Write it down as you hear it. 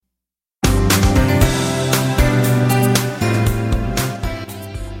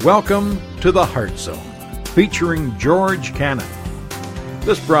Welcome to the Heart Zone, featuring George Cannon.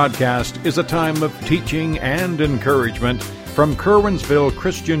 This broadcast is a time of teaching and encouragement from Curwensville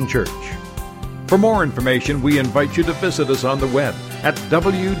Christian Church. For more information, we invite you to visit us on the web at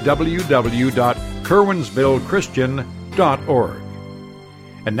www.curwensvillechristian.org.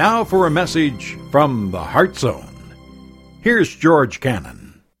 And now for a message from the Heart Zone. Here's George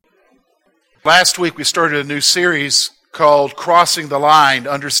Cannon. Last week we started a new series called Crossing the Line,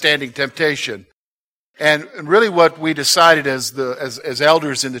 Understanding Temptation. And really what we decided as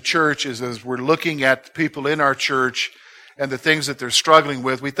elders in the church is, as we're looking at people in our church and the things that they're struggling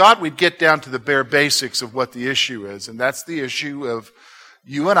with, we thought we'd get down to the bare basics of what the issue is. And that's the issue of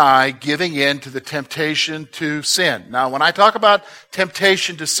you and I giving in to the temptation to sin. Now, when I talk about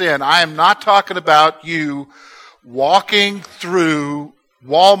temptation to sin, I am not talking about you walking through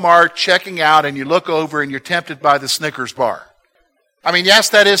Walmart, checking out, and you look over and you're tempted by the Snickers bar. I mean, yes,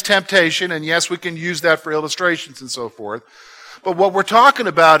 that is temptation, and yes, we can use that for illustrations and so forth. But what we're talking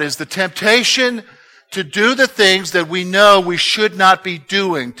about is the temptation to do the things that we know we should not be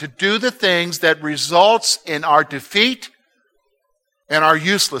doing, to do the things that results in our defeat and our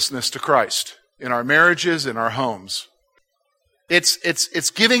uselessness to Christ, in our marriages, in our homes.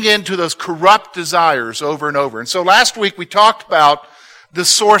 It's giving in to those corrupt desires over and over. And so last week we talked about the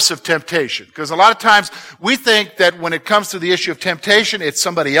source of temptation. Because a lot of times we think that when it comes to the issue of temptation, it's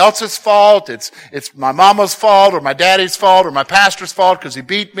somebody else's fault, it's my mama's fault, or my daddy's fault, or my pastor's fault because he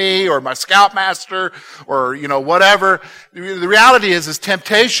beat me, or my scoutmaster, or, whatever. The reality is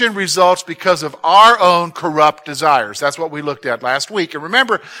temptation results because of our own corrupt desires. That's what we looked at last week. And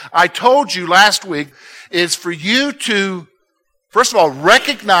remember, I told you last week is for you to, first of all,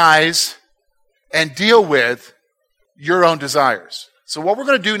 recognize and deal with your own desires. So what we're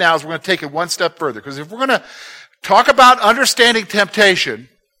going to do now is we're going to take it one step further. Because if we're going to talk about understanding temptation,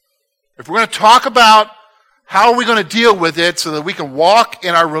 if we're going to talk about how are we going to deal with it so that we can walk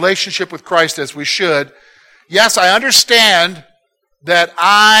in our relationship with Christ as we should, yes, I understand that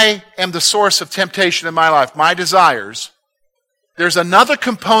I am the source of temptation in my life, my desires. There's another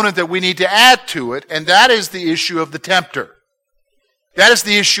component that we need to add to it, and that is the issue of the tempter. That is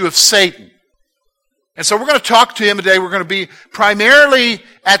the issue of Satan. And so we're going to talk to him today. We're going to be primarily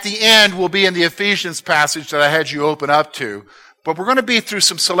at the end, we'll be in the Ephesians passage that I had you open up to. But we're going to be through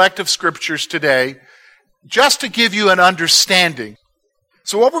some selective scriptures today just to give you an understanding.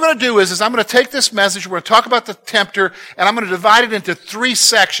 So what we're going to do is I'm going to take this message, we're going to talk about the tempter, and I'm going to divide it into 3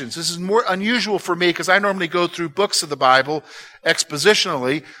 sections. This is more unusual for me because I normally go through books of the Bible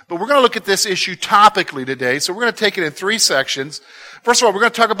expositionally, but we're going to look at this issue topically today. So we're going to take it in 3 sections. First of all, we're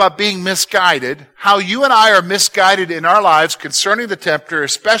going to talk about being misguided, how you and I are misguided in our lives concerning the tempter,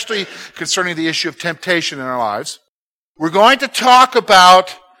 especially concerning the issue of temptation in our lives. We're going to talk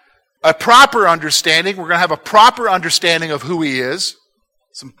about a proper understanding. We're going to have a proper understanding of who he is.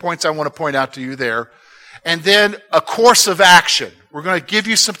 Some points I want to point out to you there. And then a course of action. We're going to give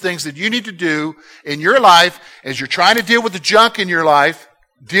you some things that you need to do in your life as you're trying to deal with the junk in your life,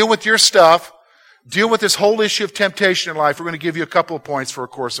 deal with your stuff, deal with this whole issue of temptation in life. We're going to give you a couple of points for a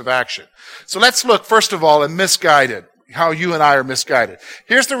course of action. So let's look, first of all, at misguided, how you and I are misguided.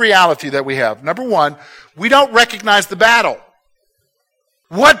 Here's the reality that we have. Number 1, we don't recognize the battle.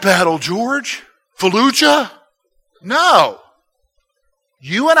 What battle, George? Fallujah? No.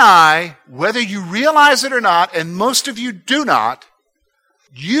 You and I, whether you realize it or not, and most of you do not,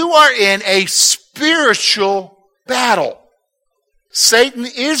 you are in a spiritual battle. Satan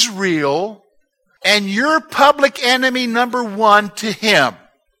is real, and you're public enemy number 1 to him.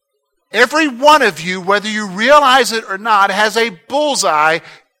 Every one of you, whether you realize it or not, has a bullseye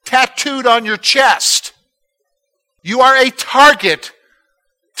tattooed on your chest. You are a target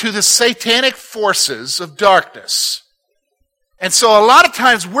to the satanic forces of darkness. And so a lot of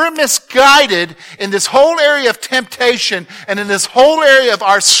times we're misguided in this whole area of temptation and in this whole area of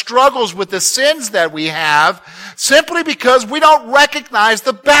our struggles with the sins that we have simply because we don't recognize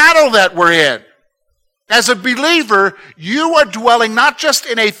the battle that we're in. As a believer, you are dwelling not just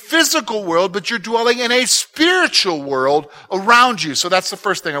in a physical world, but you're dwelling in a spiritual world around you. So that's the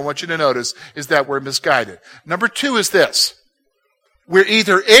first thing I want you to notice is that we're misguided. Number 2 is this. We're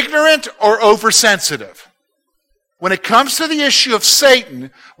either ignorant or oversensitive. When it comes to the issue of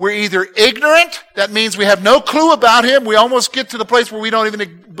Satan, we're either ignorant, that means we have no clue about him, we almost get to the place where we don't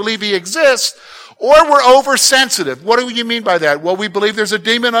even believe he exists, or we're oversensitive. What do you mean by that? Well, we believe there's a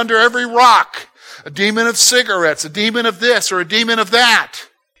demon under every rock, a demon of cigarettes, a demon of this, or a demon of that.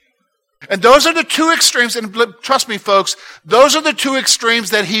 And those are the 2 extremes, and trust me folks, those are the 2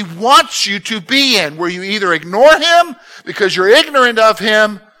 extremes that he wants you to be in, where you either ignore him because you're ignorant of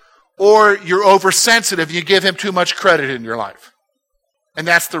him, or you're oversensitive and you give him too much credit in your life. And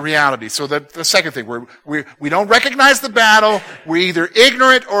that's the reality. So the second thing, we don't recognize the battle. We're either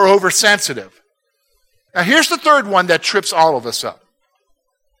ignorant or oversensitive. Now here's the third one that trips all of us up.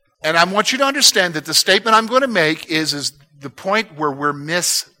 And I want you to understand that the statement I'm going to make is the point where we're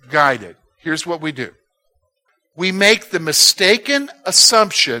misguided. Here's what we do. We make the mistaken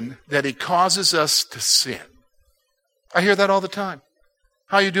assumption that he causes us to sin. I hear that all the time.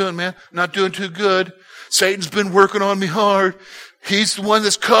 How you doing, man? Not doing too good. Satan's been working on me hard. He's the one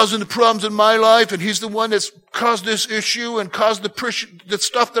that's causing the problems in my life, and he's the one that's caused this issue and caused the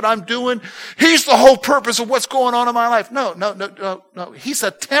stuff that I'm doing. He's the whole purpose of what's going on in my life. No. He's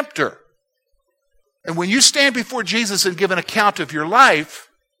a tempter. And when you stand before Jesus and give an account of your life,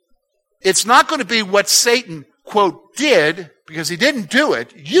 it's not going to be what Satan, quote, did, because he didn't do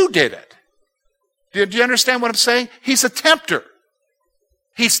it. You did it. Do you understand what I'm saying? He's a tempter.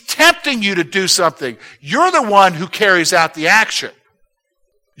 He's tempting you to do something. You're the one who carries out the action.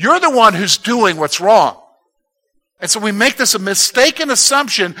 You're the one who's doing what's wrong. And so we make this a mistaken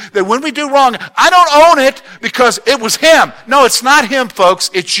assumption that when we do wrong, I don't own it because it was him. No, it's not him, folks.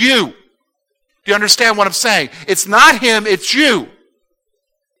 It's you. Do you understand what I'm saying? It's not him, it's you.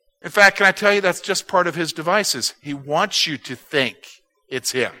 In fact, can I tell you that's just part of his devices? He wants you to think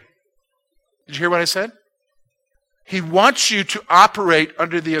it's him. Did you hear what I said? He wants you to operate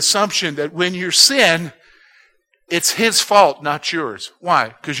under the assumption that when you sin, it's his fault, not yours. Why?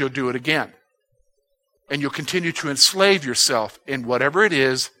 Because you'll do it again. And you'll continue to enslave yourself in whatever it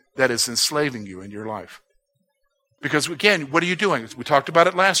is that is enslaving you in your life. Because again, what are you doing? We talked about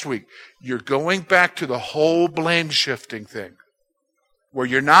it last week. You're going back to the whole blame shifting thing, where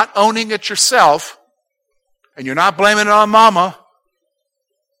you're not owning it yourself, and you're not blaming it on mama,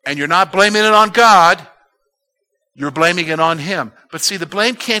 and you're not blaming it on God. You're blaming it on him. But see, the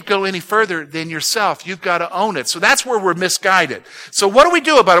blame can't go any further than yourself. You've got to own it. So that's where we're misguided. So what do we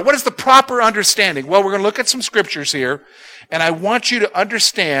do about it? What is the proper understanding? Well, we're going to look at some scriptures here, and I want you to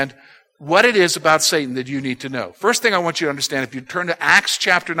understand what it is about Satan that you need to know. First thing I want you to understand, if you turn to Acts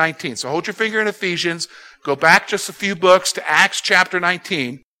chapter 19. So hold your finger in Ephesians, go back just a few books to Acts chapter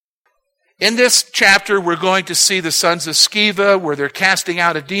 19. In this chapter, we're going to see the sons of Sceva, where they're casting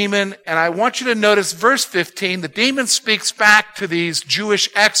out a demon. And I want you to notice verse 15. The demon speaks back to these Jewish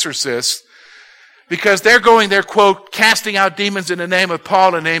exorcists because they're quote, casting out demons in the name of Paul,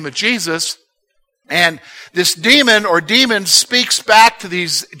 in the name of Jesus. And this demon or demon speaks back to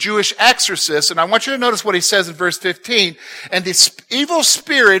these Jewish exorcists. And I want you to notice what he says in verse 15. And this evil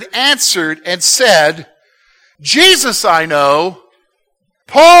spirit answered and said, Jesus I know,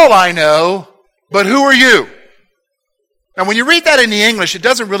 Paul I know, but who are you? Now when you read that in the English, it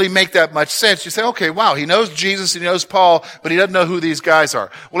doesn't really make that much sense. You say, okay, wow, he knows Jesus, he knows Paul, but he doesn't know who these guys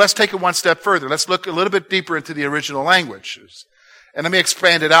are. Well, let's take it one step further. Let's look a little bit deeper into the original language. And let me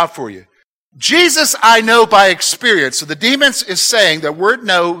expand it out for you. Jesus I know by experience. So the demons is saying that word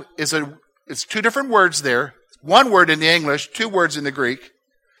know it's two different words there. One word in the English, two words in the Greek.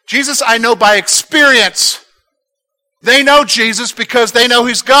 Jesus I know by experience. They know Jesus because they know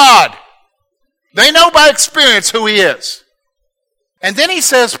he's God. They know by experience who he is. And then he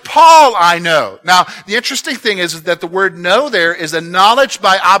says, Paul I know. Now, the interesting thing is that the word know there is a knowledge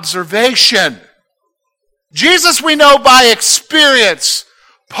by observation. Jesus we know by experience.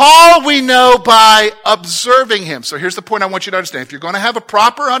 Paul we know by observing him. So here's the point I want you to understand. If you're going to have a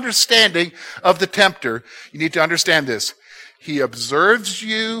proper understanding of the tempter, you need to understand this. He observes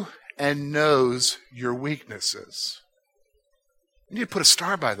you and knows your weaknesses. You need to put a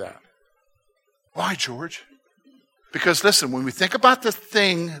star by that. Why, George? Because listen, when we think about the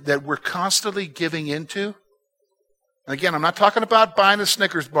thing that we're constantly giving into, and again, I'm not talking about buying a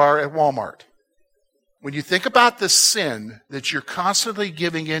Snickers bar at Walmart. When you think about the sin that you're constantly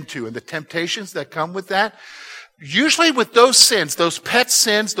giving into and the temptations that come with that, usually with those sins, those pet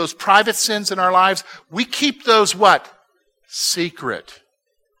sins, those private sins in our lives, we keep those what? Secret.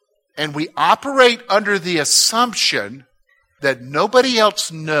 And we operate under the assumption that nobody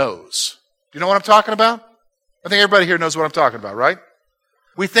else knows. Do you know what I'm talking about? I think everybody here knows what I'm talking about, right?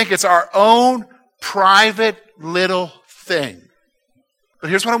 We think it's our own private little thing.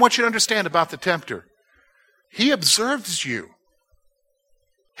 But here's what I want you to understand about the tempter. He observes you.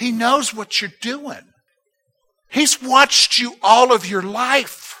 He knows what you're doing. He's watched you all of your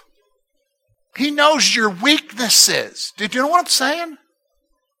life. He knows your weaknesses. Do you know what I'm saying?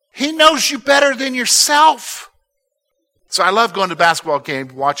 He knows you better than yourself. So I love going to basketball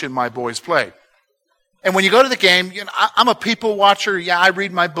games, watching my boys play. And when you go to the game, I'm a people watcher. Yeah, I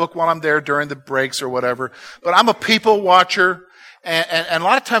read my book while I'm there during the breaks or whatever. But I'm a people watcher. And a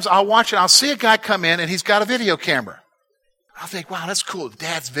lot of times I'll watch it, I'll see a guy come in and he's got a video camera. I'll think, wow, that's cool.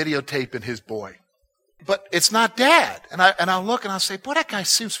 Dad's videotaping his boy. But it's not Dad. And I'll look and I'll say, boy, that guy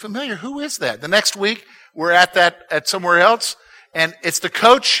seems familiar. Who is that? The next week, we're at somewhere else, and it's the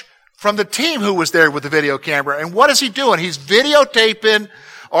coach from the team who was there with the video camera. And what is he doing? He's videotaping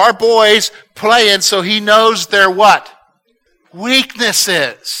our boys playing so he knows their what?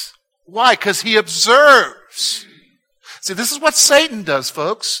 Weaknesses. Why? Because he observes. See, this is what Satan does,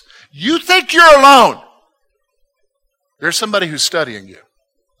 folks. You think you're alone. There's somebody who's studying you.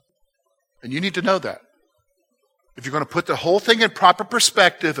 And you need to know that. If you're going to put the whole thing in proper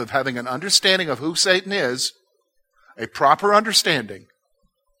perspective of having an understanding of who Satan is, a proper understanding,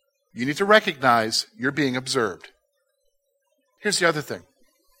 you need to recognize you're being observed. Here's the other thing.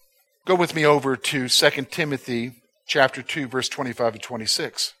 Go with me over to 2 Timothy chapter 2, verse 25 and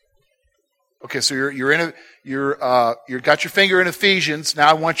 26. Okay, so you got your finger in Ephesians. Now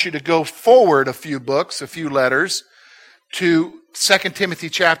I want you to go forward a few books, a few letters, to 2 Timothy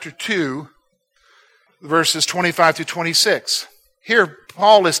chapter 2, verses 25 to 26. Here,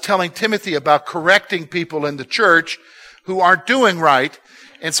 Paul is telling Timothy about correcting people in the church who aren't doing right.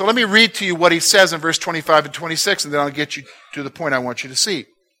 And so let me read to you what he says in verse 25 and 26, and then I'll get you to the point I want you to see.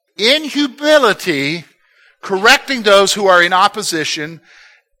 In humility, correcting those who are in opposition,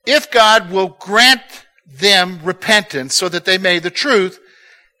 if God will grant them repentance so that they may the truth,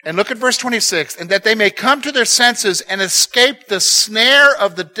 and look at verse 26, and that they may come to their senses and escape the snare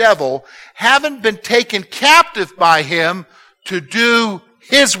of the devil, having been taken captive by him to do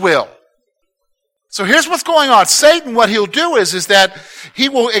his will. So here's what's going on. Satan, what he'll do is that he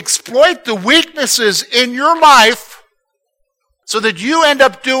will exploit the weaknesses in your life so that you end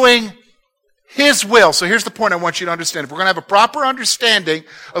up doing his will. So here's the point I want you to understand. If we're going to have a proper understanding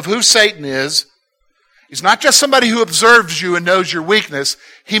of who Satan is, he's not just somebody who observes you and knows your weakness.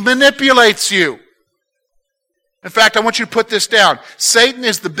 He manipulates you. In fact, I want you to put this down. Satan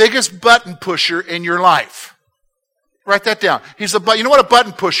is the biggest button pusher in your life. Write that down. You know what a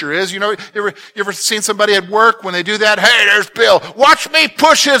button pusher is? You ever seen somebody at work when they do that? Hey, there's Bill. Watch me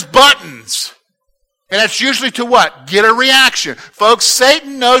push his buttons. And that's usually to what? Get a reaction. Folks,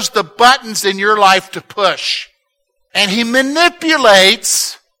 Satan knows the buttons in your life to push. And he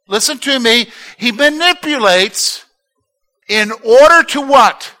manipulates, listen to me, he manipulates in order to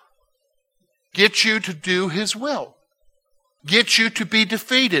what? Get you to do his will. Get you to be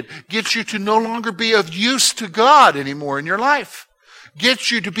defeated. Get you to no longer be of use to God anymore in your life. Get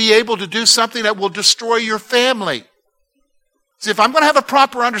you to be able to do something that will destroy your family. See, if I'm going to have a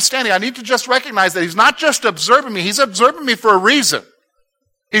proper understanding, I need to just recognize that he's not just observing me, he's observing me for a reason.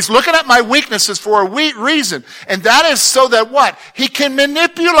 He's looking at my weaknesses for a reason. And that is so that what? He can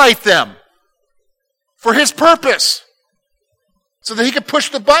manipulate them for his purpose. So that he can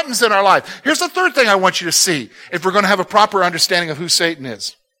push the buttons in our life. Here's the third thing I want you to see if we're going to have a proper understanding of who Satan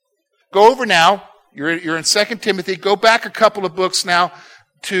is. Go over now. You're in 2 Timothy. Go back a couple of books now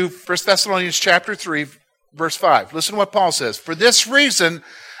to 1 Thessalonians chapter 3, verse 5. Listen to what Paul says. For this reason,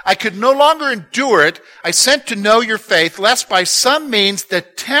 I could no longer endure it. I sent to know your faith, lest by some means the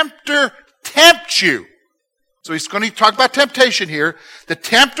tempter tempt you. So he's going to talk about temptation here. The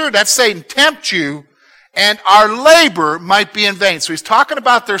tempter, that's Satan, tempt you, and our labor might be in vain. So he's talking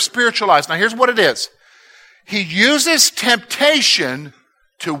about their spiritual lives. Now here's what it is. He uses temptation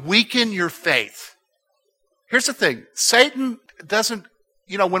to weaken your faith. Here's the thing. Satan doesn't,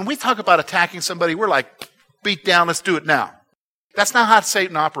 when we talk about attacking somebody, we're like, beat down, let's do it now. That's not how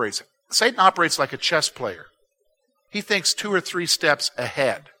Satan operates. Satan operates like a chess player. He thinks 2 or 3 steps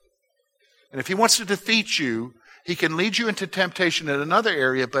ahead. And if he wants to defeat you, he can lead you into temptation in another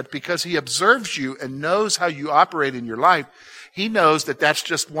area, but because he observes you and knows how you operate in your life, he knows that that's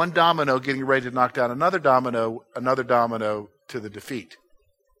just one domino getting ready to knock down another domino to the defeat.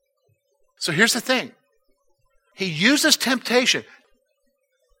 So here's the thing. He uses temptation.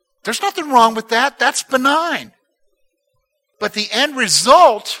 There's nothing wrong with that. That's benign. But the end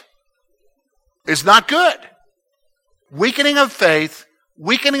result is not good. Weakening of faith,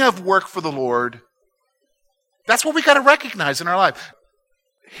 weakening of work for the Lord. That's what we got to recognize in our life.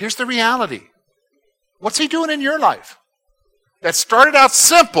 Here's the reality. What's he doing in your life? That started out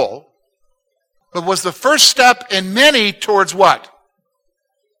simple, but was the first step in many towards what?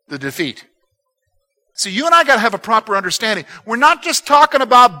 The defeat. See, you and I got to have a proper understanding. We're not just talking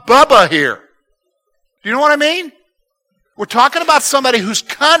about Bubba here. Do you know what I mean? We're talking about somebody who's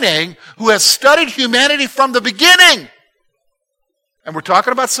cunning, who has studied humanity from the beginning. And we're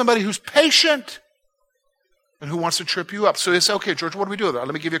talking about somebody who's patient and who wants to trip you up. So you say, okay, George, what do we do with that?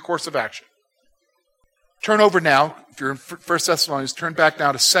 Let me give you a course of action. Turn over now, if you're in 1 Thessalonians, turn back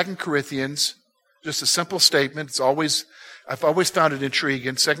now to 2 Corinthians. Just a simple statement. I've always found it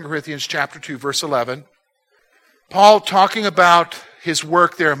intriguing. 2 Corinthians chapter 2, verse 11. Paul talking about his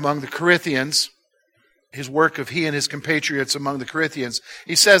work there among the Corinthians, his work of he and his compatriots among the Corinthians.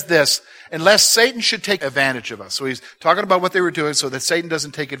 He says this, unless Satan should take advantage of us. So he's talking about what they were doing so that Satan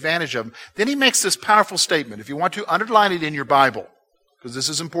doesn't take advantage of them. Then he makes this powerful statement. If you want to underline it in your Bible, because this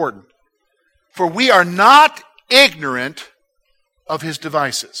is important. For we are not ignorant of his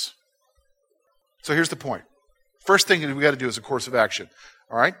devices. So here's the point. First thing that we've got to do is a course of action.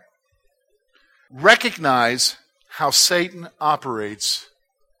 All right? Recognize how Satan operates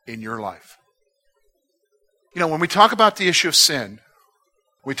in your life. You know, when we talk about the issue of sin,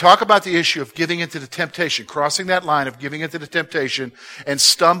 we talk about the issue of giving into the temptation, crossing that line of giving into the temptation and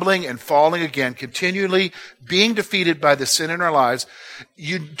stumbling and falling again, continually being defeated by the sin in our lives.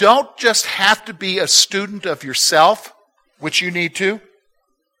 You don't just have to be a student of yourself, which you need to.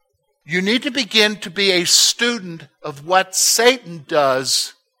 You need to begin to be a student of what Satan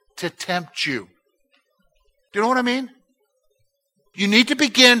does to tempt you. Do you know what I mean? You need to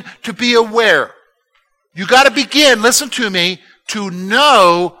begin to be aware. You got to begin, listen to me, to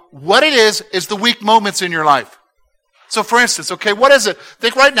know what it is the weak moments in your life. So for instance, okay, what is it?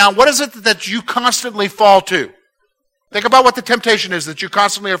 Think right now, what is it that you constantly fall to? Think about what the temptation is that you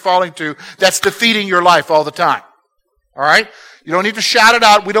constantly are falling to that's defeating your life all the time. All right? You don't need to shout it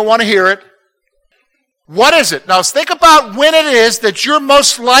out. We don't want to hear it. What is it? Now think about when it is that you're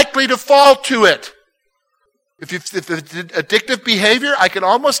most likely to fall to it. If it's addictive behavior, I can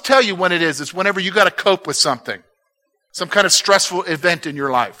almost tell you when it is. It's whenever you got to cope with something. Some kind of stressful event in your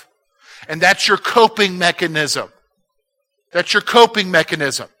life. And that's your coping mechanism. That's your coping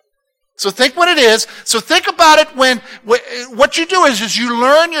mechanism. So think what it is. So think about it when what you do is you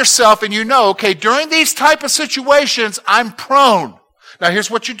learn yourself and you know, okay, during these type of situations, I'm prone. Now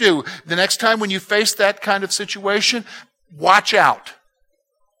here's what you do. The next time when you face that kind of situation, watch out.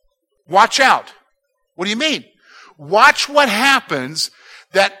 Watch out. What do you mean? Watch what happens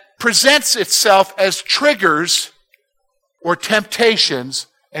that presents itself as triggers or temptations,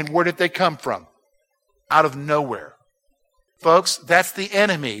 and where did they come from? Out of nowhere. Folks, that's the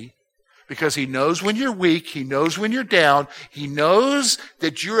enemy, because he knows when you're weak, he knows when you're down, he knows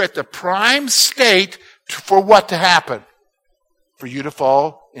that you're at the prime state for what to happen? For you to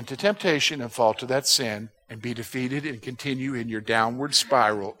fall into temptation and fall to that sin and be defeated and continue in your downward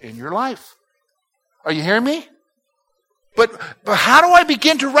spiral in your life. Are you hearing me? But how do I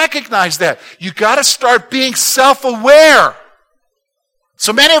begin to recognize that? You got to start being self-aware.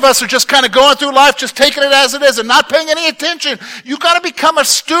 So many of us are just kind of going through life, just taking it as it is and not paying any attention. You got to become a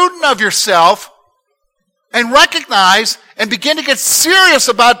student of yourself and recognize and begin to get serious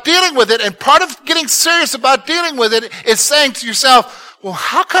about dealing with it. And part of getting serious about dealing with it is saying to yourself, well,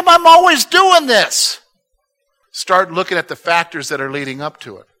 how come I'm always doing this? Start looking at the factors that are leading up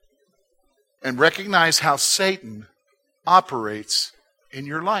to it. And recognize how Satan operates in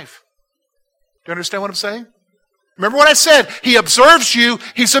your life. Do you understand what I'm saying? Remember what I said? He observes you.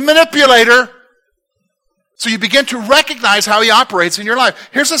 He's a manipulator. So you begin to recognize how he operates in your life.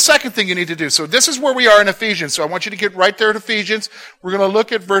 Here's the second thing you need to do. So this is where we are in Ephesians. So I want you to get right there at Ephesians. We're going to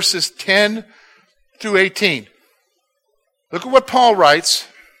look at verses 10 through 18. Look at what Paul writes.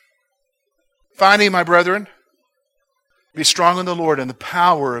 Finally, my brethren, be strong in the Lord and the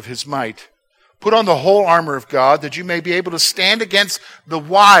power of his might. Put on the whole armor of God, that you may be able to stand against the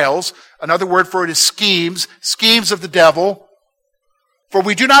wiles, another word for it is schemes of the devil. For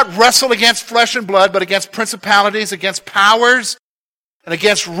we do not wrestle against flesh and blood, but against principalities, against powers, and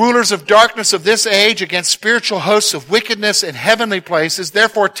against rulers of darkness of this age, against spiritual hosts of wickedness in heavenly places.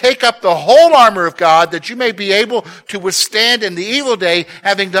 Therefore take up the whole armor of God, that you may be able to withstand in the evil day,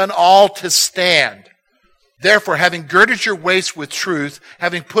 having done all to stand. Therefore, having girded your waist with truth,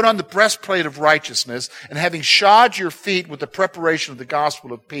 having put on the breastplate of righteousness, and having shod your feet with the preparation of the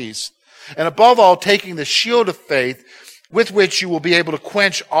gospel of peace, and above all, taking the shield of faith, with which you will be able to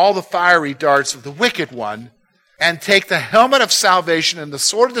quench all the fiery darts of the wicked one, and take the helmet of salvation and the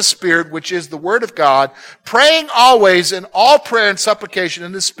sword of the Spirit, which is the word of God, praying always in all prayer and supplication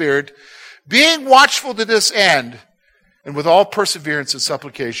in the Spirit, being watchful to this end, and with all perseverance and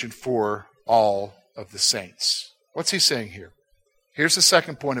supplication for all of the saints. What's he saying here? Here's the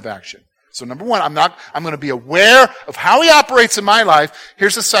second point of action. So number one, I'm going to be aware of how he operates in my life.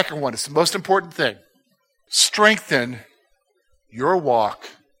 Here's the second one. It's the most important thing. Strengthen your walk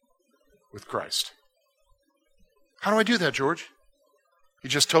with Christ. How do I do that, George? He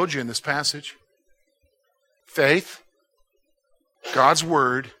just told you in this passage. Faith, God's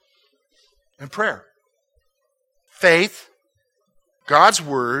word, and prayer. Faith, God's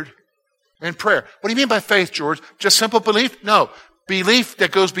Word, and prayer. What do you mean by faith, George? Just simple belief? No. Belief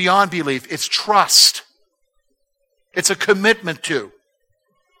that goes beyond belief. It's trust. It's a commitment to.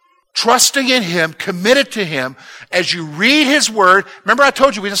 Trusting in Him, committed to Him, as you read His Word. Remember I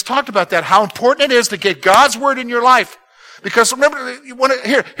told you, we just talked about that, how important it is to get God's Word in your life. Because remember,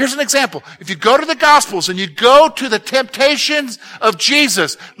 here's an example. If you go to the Gospels and you go to the temptations of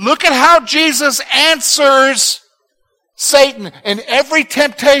Jesus, look at how Jesus answers Satan in every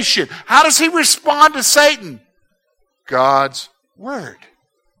temptation. How does He respond to Satan? God's Word.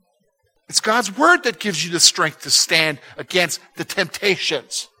 It's God's Word that gives you the strength to stand against the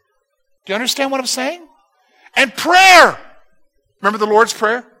temptations. Do you understand what I'm saying? And prayer. Remember the Lord's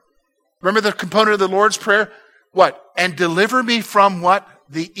Prayer? Remember the component of the Lord's Prayer? What? And deliver me from what?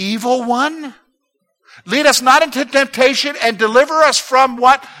 The evil one? Lead us not into temptation and deliver us from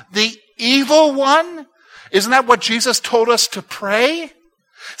what? The evil one? Isn't that what Jesus told us to pray?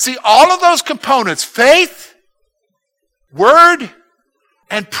 See, all of those components, faith, word,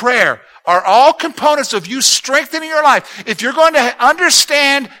 and prayer, are all components of you strengthening your life. If you're going to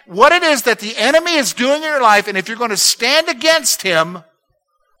understand what it is that the enemy is doing in your life, and if you're going to stand against him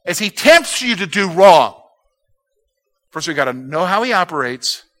as he tempts you to do wrong, first we've got to know how he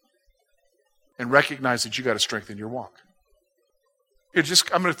operates and recognize that you've got to strengthen your walk. Here,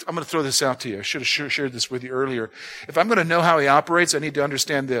 I'm going to throw this out to you. I should have shared this with you earlier. If I'm going to know how he operates, I need to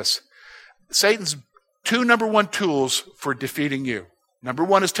understand this. Satan's two number one tools for defeating you. Number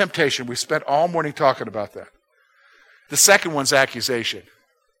one is temptation. We spent all morning talking about that. The second one's accusation.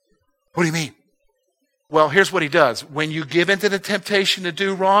 What do you mean? Well, here's what he does. When you give into the temptation to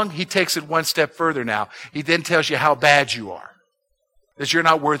do wrong, he takes it one step further now. He then tells you how bad you are, that you're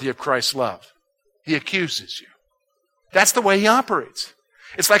not worthy of Christ's love. He accuses you. That's the way he operates.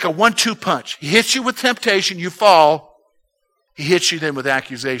 It's like a 1-2 punch. He hits you with temptation, you fall. He hits you then with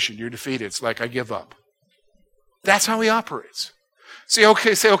accusation. You're defeated. It's like, I give up. That's how he operates. Say,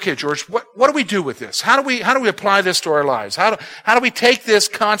 okay, George, what do we do with this? How do we apply this to our lives? How do we take this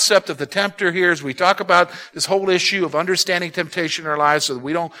concept of the tempter here as we talk about this whole issue of understanding temptation in our lives so that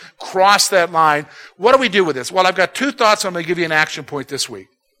we don't cross that line? What do we do with this? Well, I've got two thoughts. I'm going to give you an action point this week.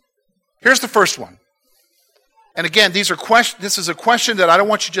 Here's the first one. And again, this is a question that I don't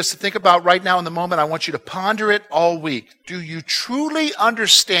want you just to think about right now in the moment. I want you to ponder it all week. Do you truly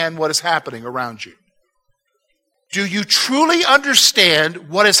understand what is happening around you? Do you truly understand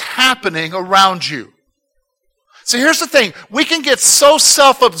what is happening around you? So here's the thing. We can get so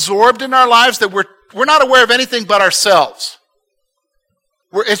self-absorbed in our lives that we're not aware of anything but ourselves.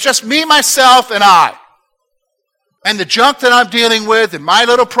 It's just me, myself, and I. And the junk that I'm dealing with and my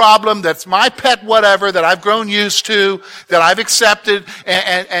little problem that's my pet whatever that I've grown used to, that I've accepted,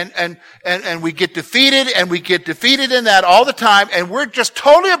 and we get defeated, and we get defeated in that all the time, and we're just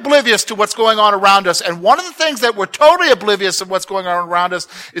totally oblivious to what's going on around us. And one of the things that we're totally oblivious of what's going on around us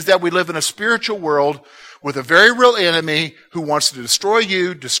is that we live in a spiritual world with a very real enemy who wants to destroy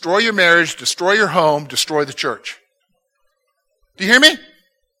you, destroy your marriage, destroy your home, destroy the church. Do you hear me?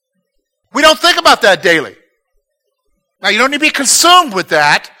 We don't think about that daily. Now, you don't need to be consumed with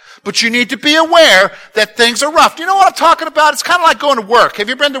that, but you need to be aware that things are rough. Do you know what I'm talking about? It's kind of like going to work. Have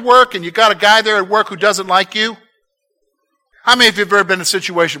you been to work and you got a guy there at work who doesn't like you? How many of you have ever been in a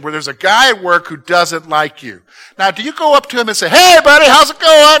situation where there's a guy at work who doesn't like you? Now, do you go up to him and say, hey, buddy, how's it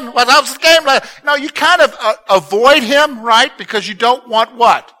going? How's the game? No, you kind of avoid him, right? Because you don't want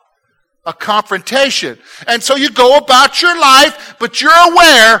what? A confrontation. And so you go about your life, but you're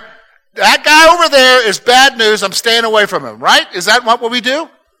aware that guy over there is bad news. I'm staying away from him, right? Is that what we do?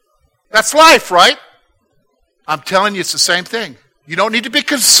 That's life, right? I'm telling you, it's the same thing. You don't need to be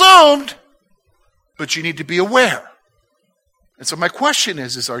consumed, but you need to be aware. And so my question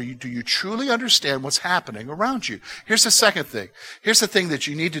is do you truly understand what's happening around you? Here's the second thing. Here's the thing that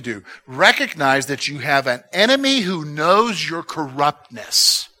you need to do. Recognize that you have an enemy who knows your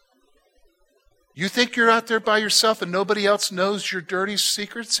corruptness. You think you're out there by yourself and nobody else knows your dirty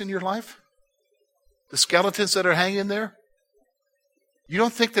secrets in your life? The skeletons that are hanging there? You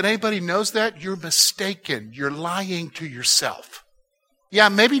don't think that anybody knows that? You're mistaken. You're lying to yourself. Yeah,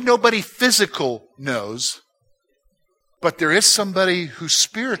 maybe nobody physical knows, but there is somebody who's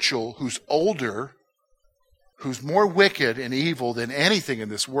spiritual, who's older, who's more wicked and evil than anything in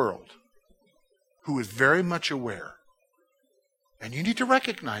this world, who is very much aware. And you need to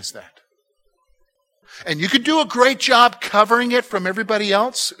recognize that. And you could do a great job covering it from everybody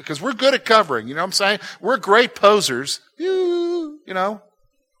else, because we're good at covering, you know what I'm saying? We're great posers, you know.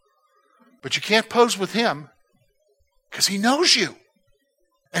 But you can't pose with him, because he knows you.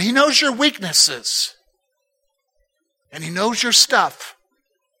 And he knows your weaknesses. And he knows your stuff.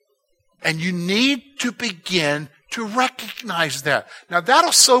 And you need to begin to recognize that. Now,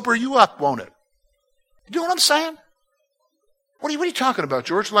 that'll sober you up, won't it? You know what I'm saying? What are you talking about,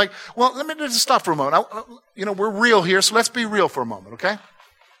 George? Like, well, let me just stop for a moment. We're real here, so let's be real for a moment, okay?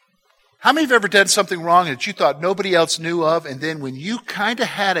 How many of you have ever done something wrong that you thought nobody else knew of, and then when you kind of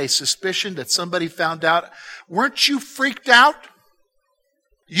had a suspicion that somebody found out, weren't you freaked out?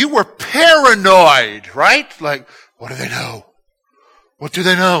 You were paranoid, right? Like, what do they know? What do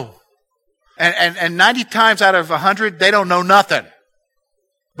they know? And 90 times out of 100, they don't know nothing.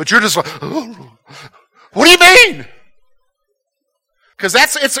 But you're just like, oh, what do you mean? Because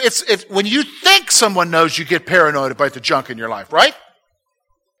it's when you think someone knows, you get paranoid about the junk in your life, right?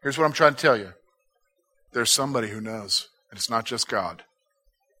 Here's what I'm trying to tell you. There's somebody who knows, and it's not just God.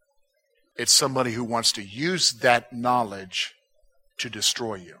 It's somebody who wants to use that knowledge to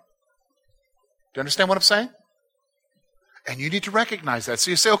destroy you. Do you understand what I'm saying? And you need to recognize that.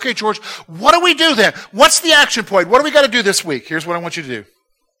 So you say, okay, George, what do we do then? What's the action point? What do we got to do this week? Here's what I want you to do.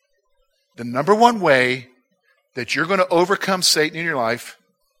 The number one way that you're going to overcome Satan in your life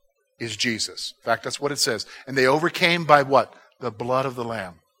is Jesus. In fact, that's what it says. And they overcame by what? The blood of the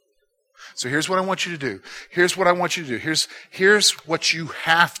Lamb. So here's what I want you to do. Here's what I want you to do. Here's what you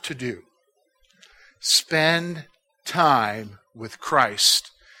have to do. Spend time with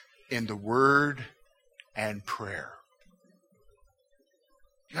Christ in the Word and prayer.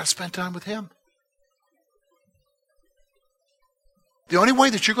 You got to spend time with Him. The only way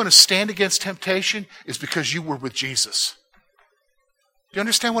that you're going to stand against temptation is because you were with Jesus. Do you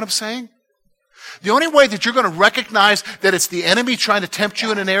understand what I'm saying? The only way that you're going to recognize that it's the enemy trying to tempt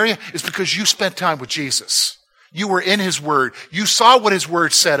you in an area is because you spent time with Jesus. You were in His Word. You saw what His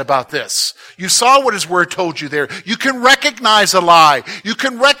Word said about this. You saw what His Word told you there. You can recognize a lie. You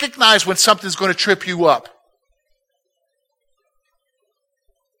can recognize when something's going to trip you up.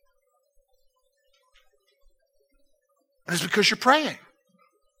 And it's because you're praying.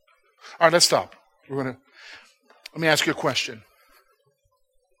 All right, let's stop. Let me ask you a question.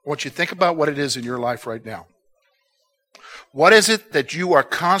 I want you to think about what it is in your life right now. What is it that you are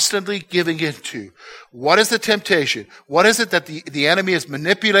constantly giving into? What is the temptation? What is it that the enemy is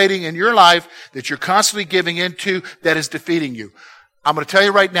manipulating in your life that you're constantly giving into that is defeating you? I'm going to tell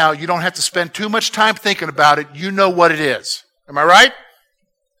you right now, you don't have to spend too much time thinking about it. You know what it is. Am I right?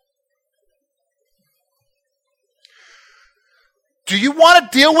 Do you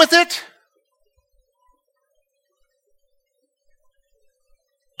want to deal with it?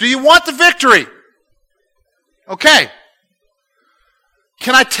 Do you want the victory? Okay.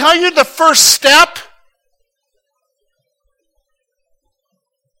 Can I tell you the first step?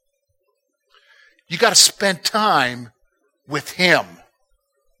 You got to spend time with Him.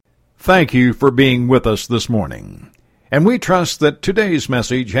 Thank you for being with us this morning. And we trust that today's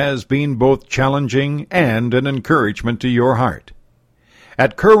message has been both challenging and an encouragement to your heart.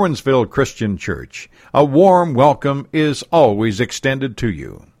 At Curwensville Christian Church, a warm welcome is always extended to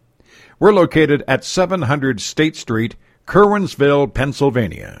you. We're located at 700 State Street, Curwensville,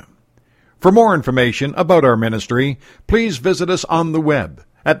 Pennsylvania. For more information about our ministry, please visit us on the web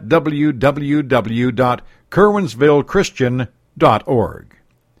at www.curwensvillechristian.org.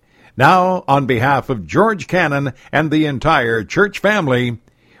 Now, on behalf of George Cannon and the entire church family,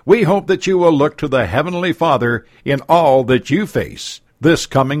 we hope that you will look to the Heavenly Father in all that you face this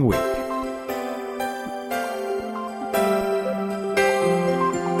coming week.